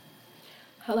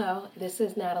Hello, this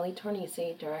is Natalie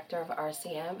Tornisi, Director of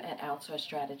RCM at Outsource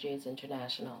Strategies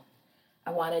International.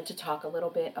 I wanted to talk a little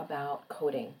bit about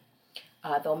coding.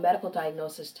 Though medical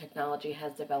diagnosis technology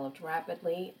has developed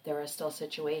rapidly, there are still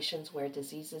situations where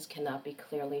diseases cannot be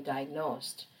clearly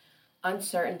diagnosed.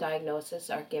 Uncertain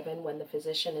diagnoses are given when the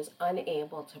physician is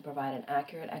unable to provide an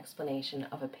accurate explanation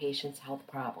of a patient's health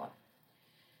problem.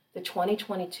 The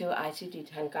 2022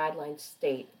 ICD-10 guidelines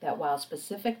state that while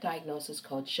specific diagnosis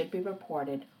codes should be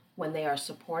reported when they are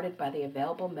supported by the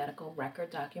available medical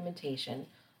record documentation,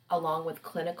 along with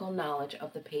clinical knowledge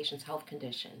of the patient's health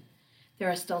condition, there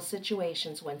are still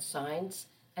situations when signs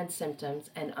and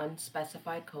symptoms and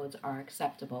unspecified codes are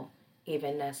acceptable,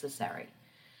 even necessary.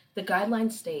 The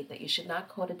guidelines state that you should not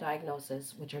code a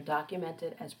diagnosis which are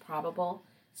documented as probable,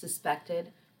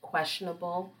 suspected,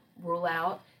 questionable, rule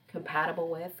out, compatible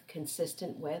with,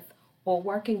 consistent with, or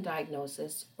working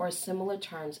diagnosis, or similar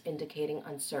terms indicating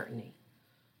uncertainty.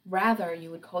 Rather,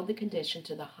 you would code the condition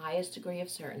to the highest degree of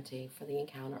certainty for the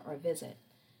encounter or visit,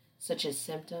 such as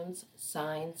symptoms,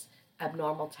 signs,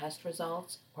 abnormal test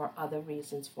results, or other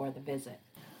reasons for the visit.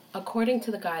 According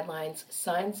to the guidelines,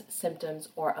 signs, symptoms,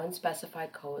 or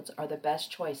unspecified codes are the best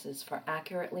choices for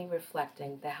accurately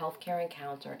reflecting the healthcare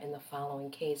encounter in the following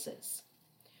cases: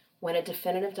 when a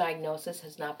definitive diagnosis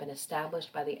has not been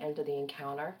established by the end of the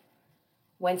encounter,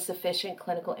 when sufficient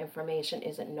clinical information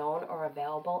isn't known or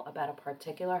available about a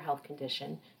particular health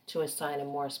condition to assign a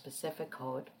more specific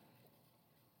code,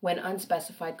 when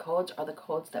unspecified codes are the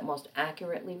codes that most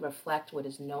accurately reflect what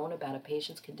is known about a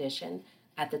patient's condition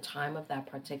at the time of that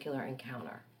particular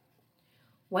encounter.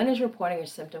 When is reporting a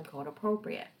symptom code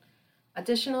appropriate?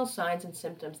 Additional signs and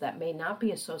symptoms that may not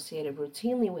be associated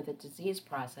routinely with a disease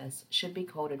process should be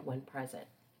coded when present.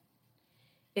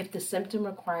 If the symptom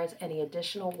requires any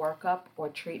additional workup or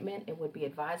treatment, it would be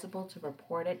advisable to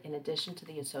report it in addition to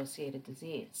the associated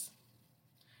disease.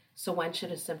 So when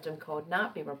should a symptom code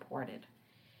not be reported?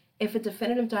 If a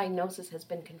definitive diagnosis has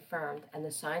been confirmed and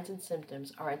the signs and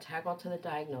symptoms are integral to the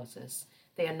diagnosis,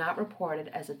 they are not reported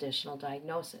as additional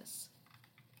diagnosis.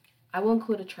 I will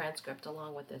include a transcript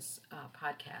along with this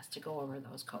podcast to go over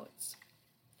those codes.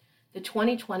 The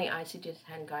 2020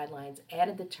 ICD-10 guidelines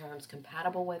added the terms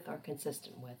compatible with or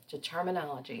consistent with to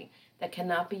terminology that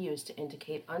cannot be used to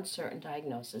indicate uncertain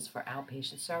diagnosis for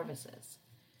outpatient services.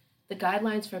 The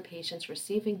guidelines for patients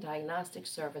receiving diagnostic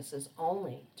services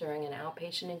only during an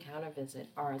outpatient encounter visit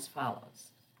are as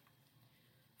follows.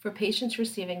 For patients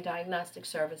receiving diagnostic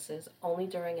services only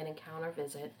during an encounter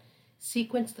visit,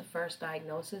 sequence the first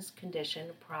diagnosis, condition,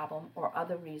 problem, or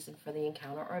other reason for the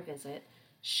encounter or visit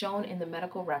shown in the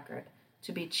medical record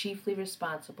to be chiefly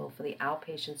responsible for the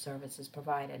outpatient services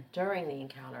provided during the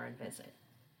encounter and visit.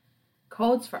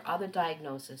 Codes for other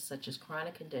diagnoses, such as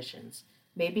chronic conditions,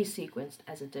 may be sequenced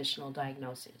as additional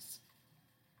diagnoses.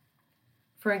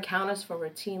 For encounters for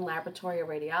routine laboratory or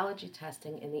radiology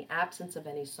testing in the absence of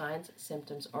any signs,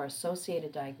 symptoms, or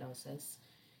associated diagnosis,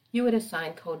 you would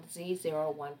assign code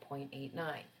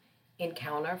Z01.89,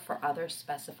 encounter for other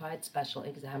specified special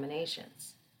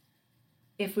examinations.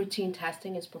 If routine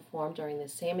testing is performed during the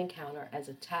same encounter as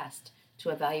a test to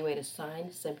evaluate a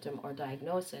sign, symptom, or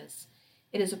diagnosis,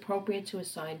 it is appropriate to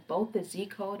assign both the Z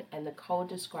code and the code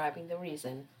describing the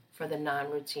reason for the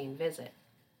non-routine visit.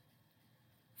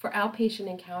 For outpatient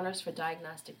encounters for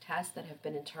diagnostic tests that have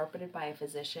been interpreted by a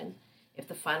physician, if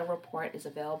the final report is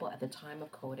available at the time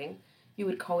of coding, you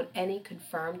would code any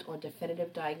confirmed or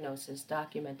definitive diagnosis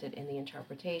documented in the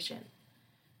interpretation.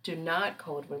 Do not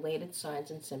code related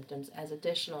signs and symptoms as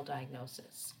additional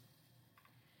diagnosis.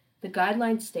 The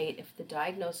guidelines state if the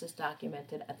diagnosis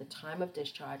documented at the time of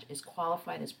discharge is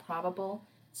qualified as probable,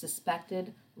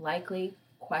 suspected, likely,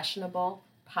 questionable,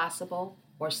 possible,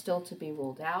 or still to be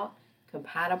ruled out,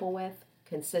 compatible with,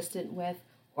 consistent with,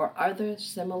 or other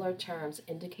similar terms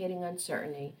indicating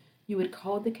uncertainty, you would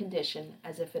code the condition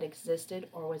as if it existed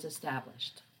or was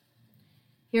established.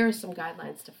 Here are some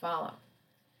guidelines to follow.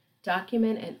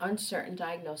 Document an uncertain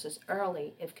diagnosis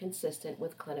early if consistent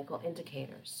with clinical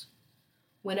indicators.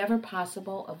 Whenever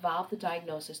possible, evolve the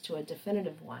diagnosis to a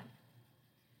definitive one.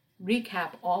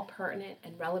 Recap all pertinent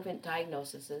and relevant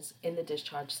diagnoses in the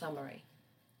discharge summary.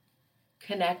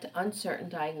 Connect uncertain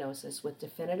diagnosis with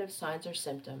definitive signs or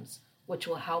symptoms, which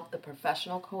will help the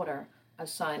professional coder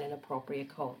assign an appropriate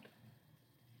code.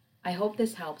 I hope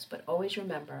this helps, but always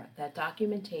remember that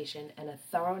documentation and a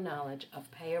thorough knowledge of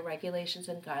payer regulations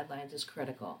and guidelines is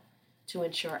critical to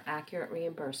ensure accurate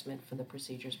reimbursement for the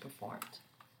procedures performed.